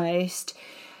love the most,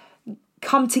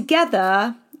 come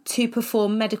together to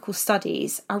perform medical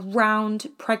studies around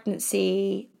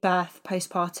pregnancy, birth,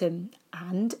 postpartum,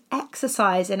 and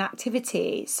exercise and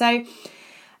activity. So,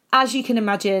 as you can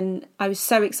imagine, I was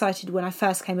so excited when I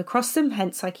first came across them,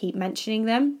 hence I keep mentioning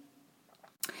them.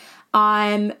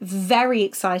 I'm very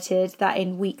excited that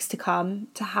in weeks to come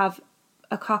to have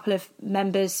a couple of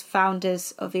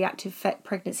founders of the Active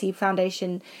Pregnancy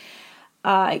Foundation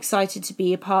excited to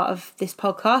be a part of this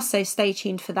podcast, so stay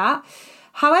tuned for that.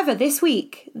 However, this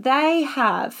week they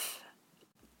have...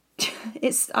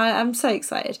 I'm so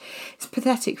excited. It's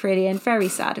pathetic, really, and very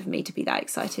sad of me to be that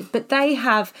excited. But they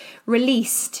have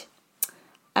released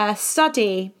a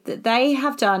study that they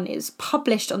have done. It was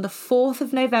published on the 4th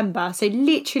of November, so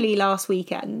literally last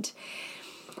weekend,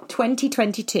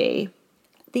 2022.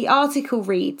 The article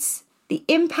reads, "The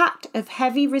impact of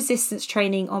heavy resistance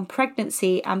training on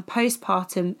pregnancy and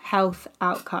postpartum health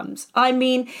outcomes." I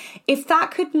mean, if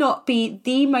that could not be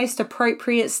the most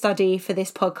appropriate study for this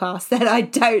podcast, then I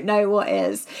don't know what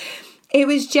is. It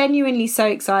was genuinely so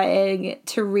exciting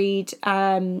to read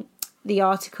the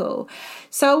article.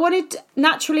 So I wanted,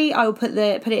 naturally, I will put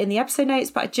it in the episode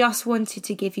notes, but I just wanted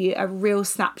to give you a real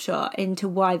snapshot into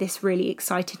why this really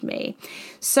excited me.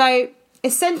 So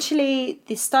essentially,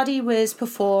 the study was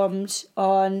performed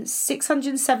on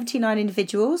 679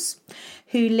 individuals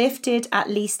who lifted at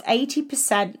least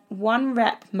 80% 1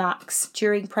 rep max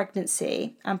during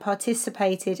pregnancy and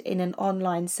participated in an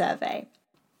online survey.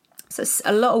 So it's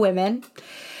a lot of women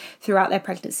throughout their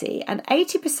pregnancy, and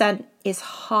 80% is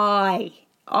high.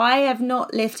 I have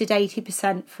not lifted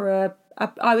 80% for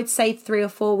I would say 3 or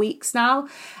 4 weeks now,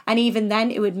 and even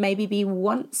then it would maybe be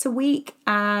once a week,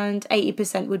 and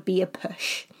 80% would be a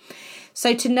push.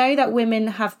 So to know that women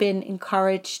have been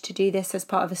encouraged to do this as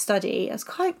part of a study, I was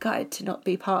quite gutted to not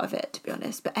be part of it, to be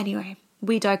honest. But anyway,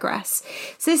 we digress.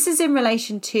 So this is in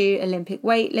relation to Olympic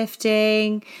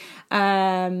weightlifting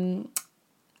and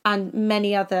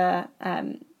many other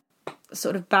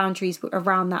sort of boundaries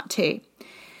around that too.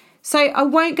 So I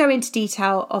won't go into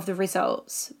detail of the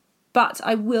results, but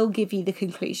I will give you the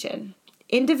conclusion.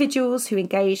 individuals who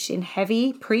engaged in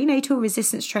heavy prenatal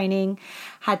resistance training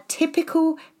had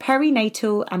typical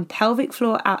perinatal and pelvic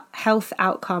floor health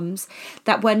outcomes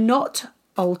that were not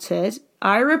altered.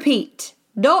 I repeat,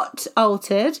 not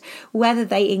altered, whether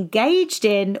they engaged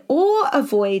in or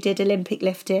avoided Olympic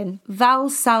lifting,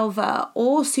 Valsalva,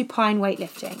 or supine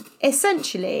weightlifting.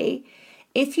 Essentially,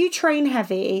 if you train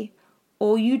heavy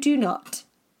or you do not,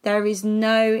 there is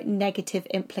no negative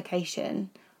implication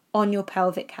on your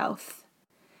pelvic health.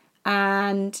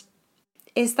 And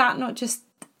is that not just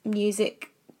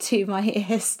music to my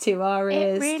ears, to our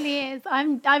ears? It really is.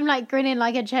 I'm like grinning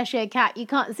like a Cheshire cat. You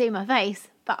can't see my face,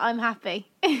 but I'm happy.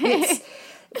 It's,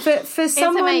 for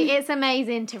someone, it's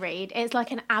amazing to read. It's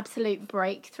like an absolute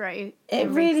breakthrough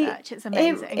in research. It's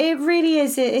amazing. It really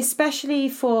is, especially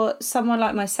for someone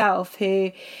like myself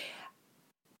who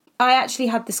I actually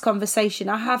had this conversation.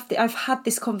 I've had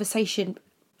this conversation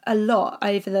a lot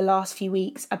over the last few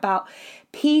weeks about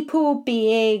people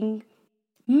being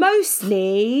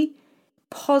mostly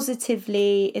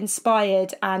positively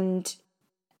inspired and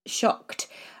shocked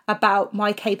about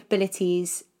my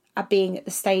capabilities at being at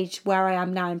the stage where I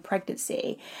am now in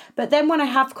pregnancy. But then when I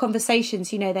have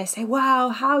conversations, you know, they say, wow,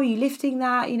 how are you lifting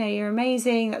that? You know, you're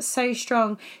amazing. That's so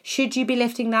strong. Should you be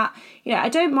lifting that? You know, I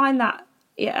don't mind that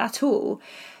at all,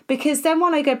 because then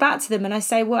when I go back to them and I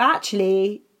say, well,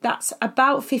 actually, that's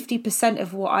about 50%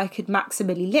 of what I could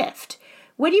maximally lift.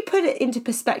 When you put it into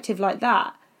perspective like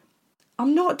that,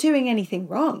 I'm not doing anything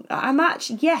wrong. I'm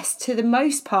actually, yes, to the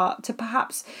most part, to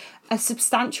perhaps a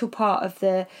substantial part of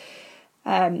the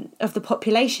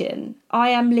population, I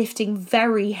am lifting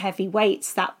very heavy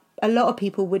weights that a lot of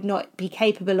people would not be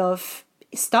capable of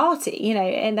starting, you know,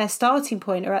 in their starting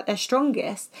point or at their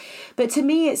strongest. But to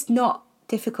me, it's not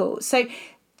difficult. So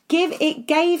it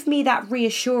gave me that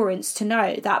reassurance to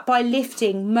know that by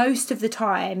lifting most of the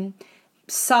time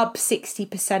sub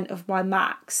 60% of my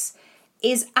max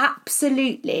is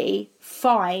absolutely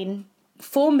fine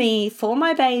for me, for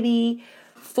my baby,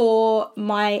 for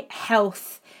my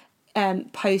health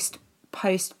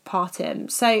postpartum.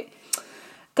 So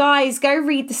guys, go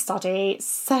read the study. It's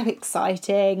so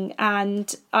exciting,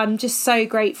 and I'm just so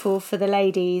grateful for the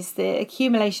ladies, the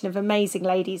accumulation of amazing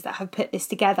ladies that have put this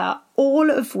together, all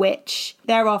of which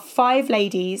there are 5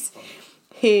 ladies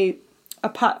who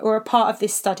were a part of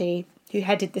this study, who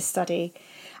headed this study,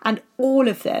 and all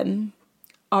of them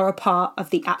are a part of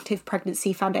the Active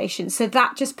Pregnancy Foundation. So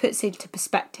that just puts into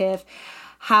perspective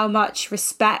how much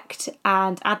respect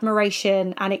and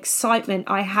admiration and excitement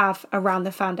I have around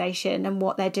the foundation and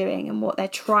what they're doing and what they're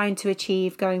trying to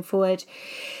achieve going forward.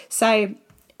 So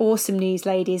awesome news,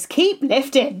 ladies. Keep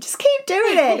lifting. Just keep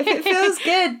doing it. If it feels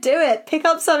good, do it. Pick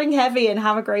up something heavy and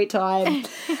have a great time.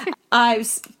 I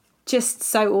was just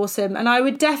so awesome. And I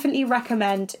would definitely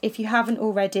recommend, if you haven't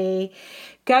already,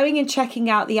 going and checking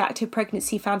out the Active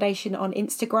Pregnancy Foundation on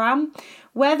Instagram.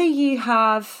 Whether you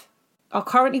are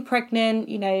currently pregnant,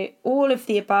 you know, all of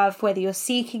the above, whether you're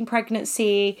seeking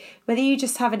pregnancy, whether you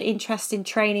just have an interest in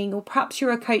training, or perhaps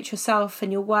you're a coach yourself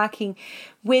and you're working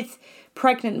with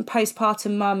pregnant and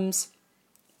postpartum mums,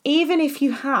 even if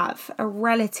you have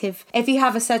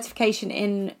a certification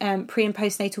in pre and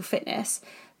postnatal fitness,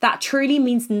 that truly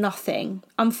means nothing.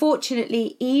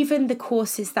 Unfortunately, even the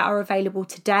courses that are available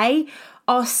today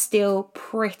are still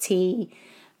pretty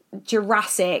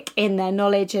Jurassic in their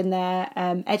knowledge and their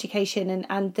education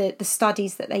and the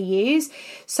studies that they use.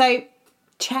 So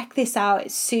check this out.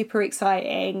 It's super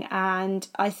exciting, and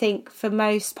I think for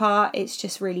most part it's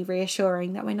just really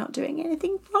reassuring that we're not doing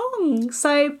anything wrong.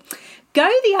 So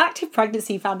go the Active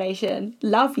Pregnancy Foundation.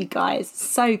 Love you guys.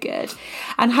 So good.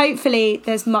 And hopefully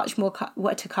there's much more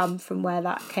to come from where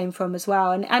that came from as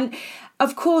well. And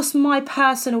of course, my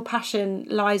personal passion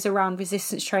lies around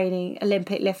resistance training,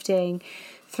 Olympic lifting,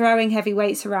 throwing heavy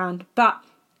weights around. But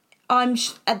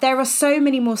there are so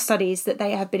many more studies that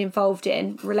they have been involved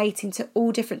in relating to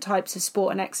all different types of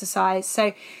sport and exercise.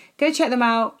 So go check them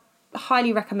out.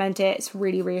 Highly recommend it. It's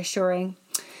really reassuring.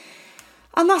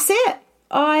 And that's it.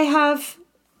 I have,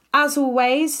 as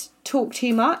always, talked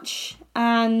too much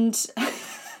and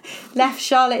left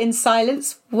Charlotte in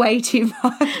silence way too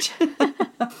much.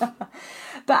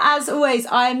 But as always,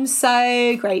 I'm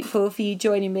so grateful for you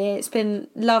joining me. It's been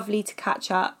lovely to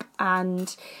catch up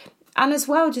and as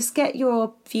well just get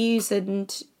your views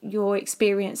and your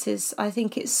experiences. I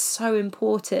think it's so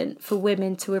important for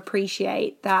women to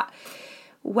appreciate that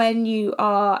when you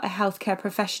are a healthcare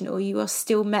professional, you are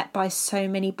still met by so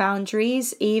many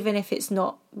boundaries, even if it's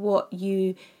not what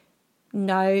you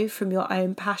know from your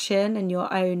own passion and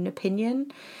your own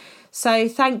opinion. So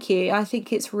thank you. I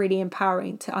think it's really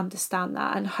empowering to understand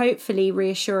that, and hopefully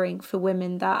reassuring for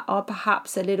women that are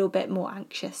perhaps a little bit more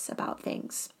anxious about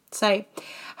things. So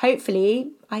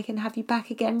hopefully I can have you back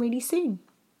again really soon.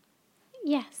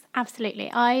 Yes,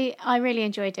 absolutely. I really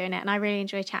enjoy doing it, and I really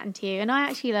enjoy chatting to you. And I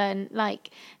actually learn, like,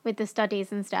 with the studies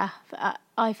and stuff,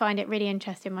 I find it really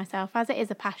interesting myself, as it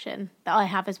is a passion that I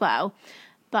have as well,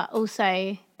 but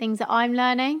also things that I'm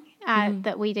learning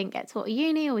that we didn't get taught at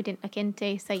uni or we didn't look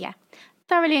into. So yeah,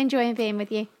 thoroughly enjoying being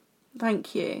with you.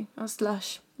 Thank you. That's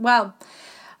lush. Well,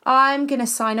 I'm going to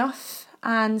sign off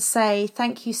and say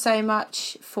thank you so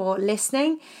much for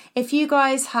listening. If you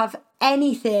guys have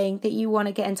anything that you want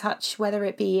to get in touch, whether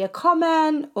it be a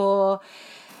comment or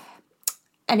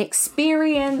an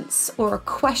experience or a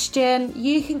question,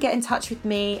 you can get in touch with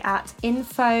me at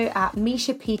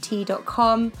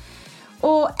info@mishapt.com,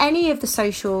 or any of the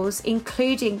socials,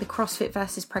 including the CrossFit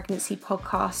versus Pregnancy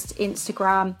podcast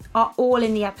Instagram, are all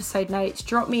in the episode notes.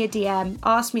 Drop me a DM,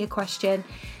 ask me a question,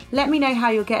 let me know how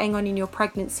you're getting on in your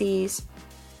pregnancies,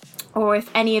 or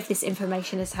if any of this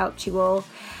information has helped you all.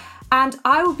 And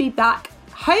I will be back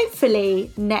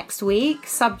hopefully next week,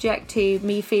 subject to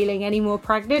me feeling any more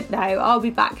pregnant. No, I'll be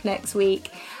back next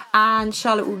week, and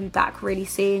Charlotte will be back really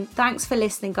soon. Thanks for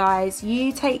listening, guys.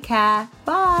 You take care.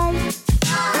 Bye.